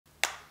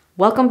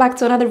Welcome back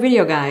to another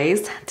video,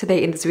 guys.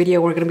 Today in this video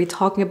we're going to be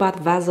talking about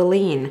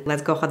Vaseline.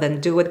 Let's go ahead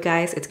and do it,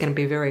 guys. It's going to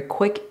be very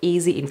quick,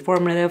 easy,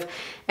 informative.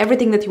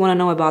 Everything that you want to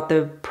know about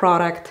the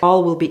product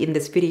all will be in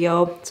this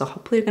video. So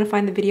hopefully you're going to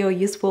find the video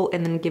useful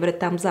and then give it a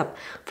thumbs up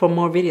for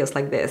more videos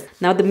like this.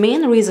 Now, the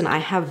main reason I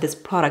have this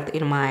product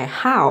in my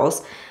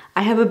house,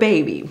 I have a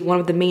baby. One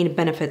of the main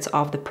benefits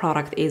of the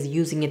product is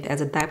using it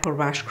as a diaper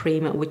rash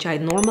cream, which I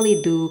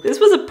normally do. This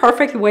was a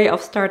perfect way of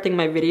starting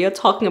my video,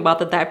 talking about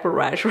the diaper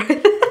rash,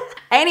 right?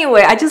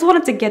 Anyway, I just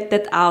wanted to get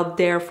that out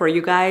there for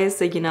you guys.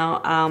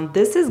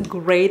 This is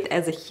great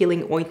as a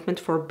healing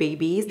ointment for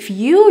babies. If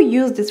you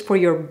use this for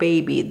your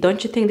baby,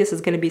 don't you think this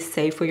is going to be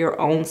safe for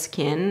your own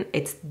skin?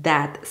 It's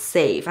that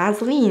safe.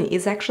 Vaseline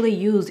is actually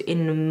used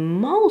in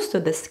most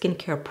of the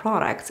skincare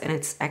products, and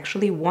it's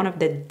actually one of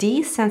the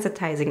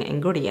desensitizing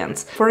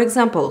ingredients. For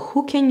example,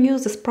 who can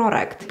use this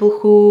product? People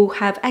who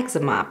have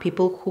eczema,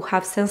 people who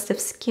have sensitive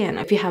skin,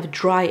 if you have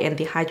dry and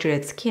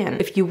dehydrated skin,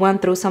 if you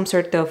went through some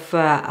sort of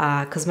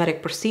cosmetic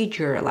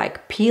procedure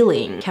like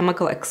peeling,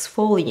 chemical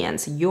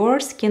exfoliants,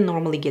 your skin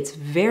normally gets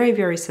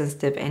very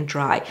sensitive and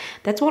dry.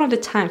 That's one of the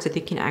times that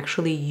you can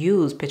actually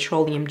use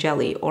petroleum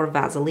jelly or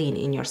Vaseline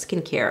in your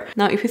skincare.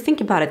 Now, if you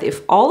think about it,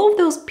 if all of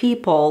those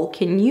people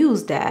can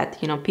use that,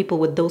 people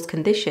with those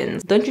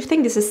conditions, don't you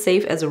think this is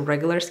safe as a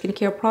regular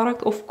skincare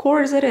product? Of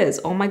course it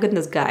is. Oh my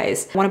goodness,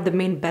 guys. One of the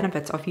main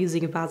benefits of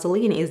using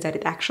Vaseline is that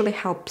it actually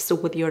helps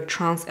with your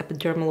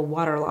transepidermal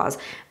water loss,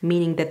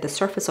 meaning that the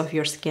surface of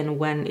your skin,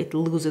 when it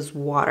loses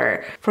water.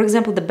 For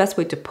example, the best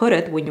way to put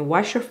it, when you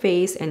wash your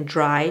face and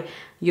dry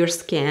your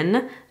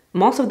skin,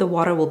 most of the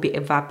water will be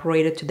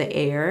evaporated to the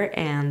air,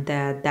 and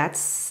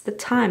that's the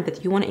time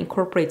that you want to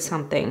incorporate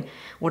something,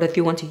 or that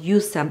you want to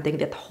use something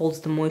that holds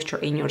the moisture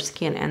in your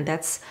skin, and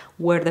that's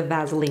where the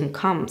Vaseline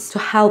comes to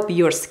help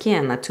your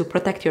skin, to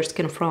protect your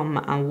skin from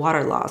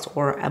water loss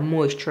or a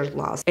moisture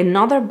loss.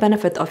 Another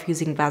benefit of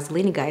using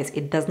Vaseline, guys,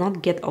 it does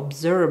not get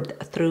absorbed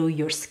through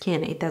your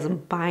skin. It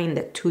doesn't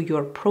bind to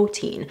your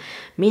protein,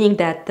 meaning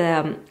that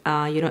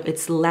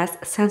it's less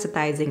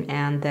sensitizing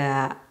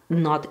and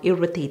not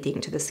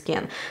irritating to the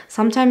skin.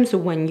 Sometimes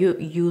when you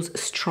use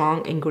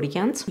strong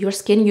ingredients, your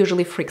skin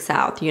usually freaks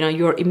out.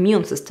 Your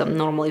immune system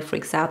normally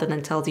freaks out and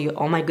then tells you,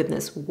 oh my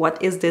goodness,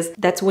 what is this?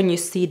 That's when you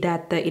see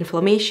that the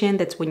inflammation,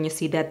 that's when you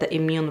see that the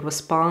immune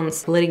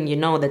response letting you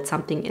know that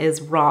something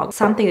is wrong.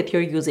 Something that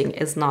you're using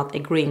is not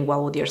agreeing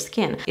well with your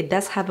skin. It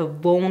does have a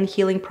wound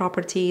healing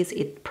properties.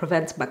 It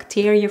prevents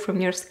bacteria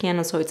from your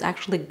skin. So it's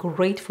actually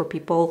great for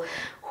people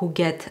who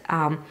get,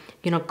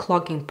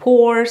 clogging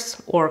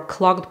pores or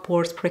clogged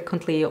pores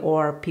frequently,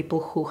 or people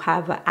who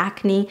have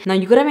acne. Now,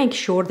 you gotta make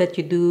sure that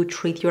you do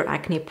treat your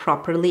acne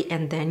properly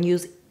and then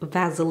use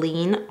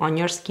Vaseline on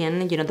your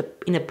skin,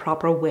 in a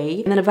proper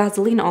way. And then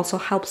Vaseline also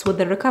helps with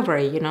the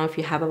recovery. If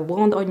you have a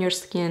wound on your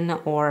skin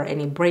or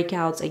any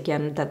breakouts,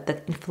 again,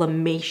 that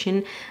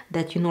inflammation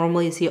that you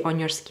normally see on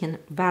your skin,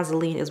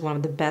 Vaseline is one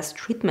of the best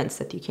treatments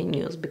that you can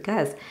use,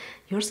 because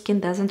your skin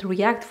doesn't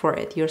react for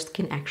it. Your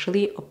skin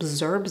actually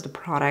absorbs the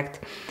product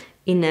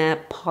in a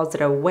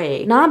positive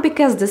way. Now,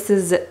 because this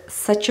is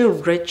such a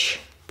rich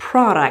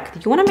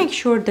product, you want to make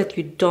sure that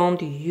you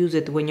don't use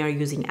it when you're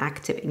using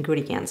active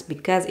ingredients,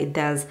 because it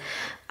does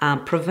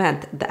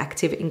prevent the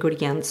active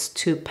ingredients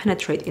to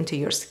penetrate into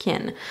your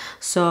skin.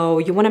 So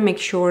you want to make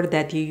sure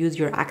that you use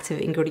your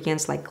active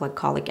ingredients like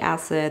glycolic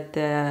acid,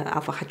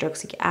 alpha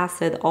hydroxy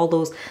acid, all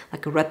those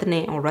like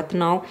retin-A or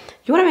retinol.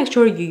 You want to make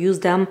sure you use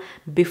them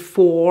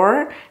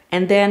before,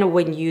 and then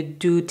when you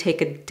do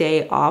take a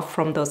day off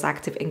from those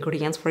active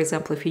ingredients. For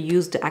example, if you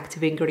use the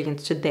active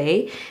ingredients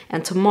today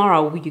and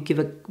tomorrow you give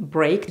a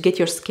break to get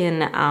your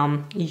skin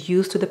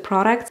used to the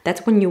product,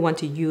 that's when you want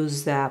to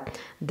use the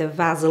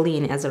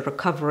Vaseline as a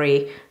recovery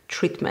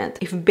treatment.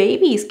 If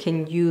babies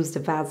can use the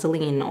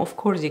Vaseline, of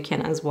course you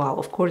can as well.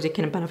 Of course you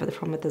can benefit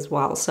from it as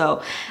well.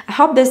 So I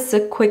hope this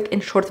quick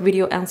and short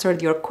video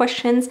answered your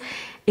questions.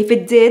 If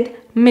it did,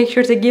 make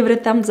sure to give it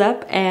a thumbs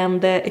up,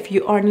 and if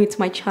you are new to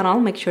my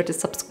channel, make sure to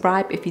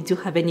subscribe. If you do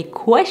have any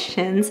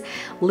questions,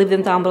 leave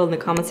them down below in the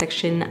comment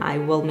section. I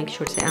will make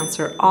sure to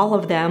answer all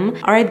of them.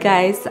 All right,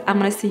 guys, I'm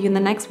gonna see you in the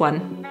next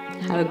one.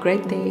 Have a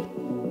great day.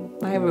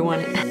 Bye,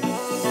 everyone.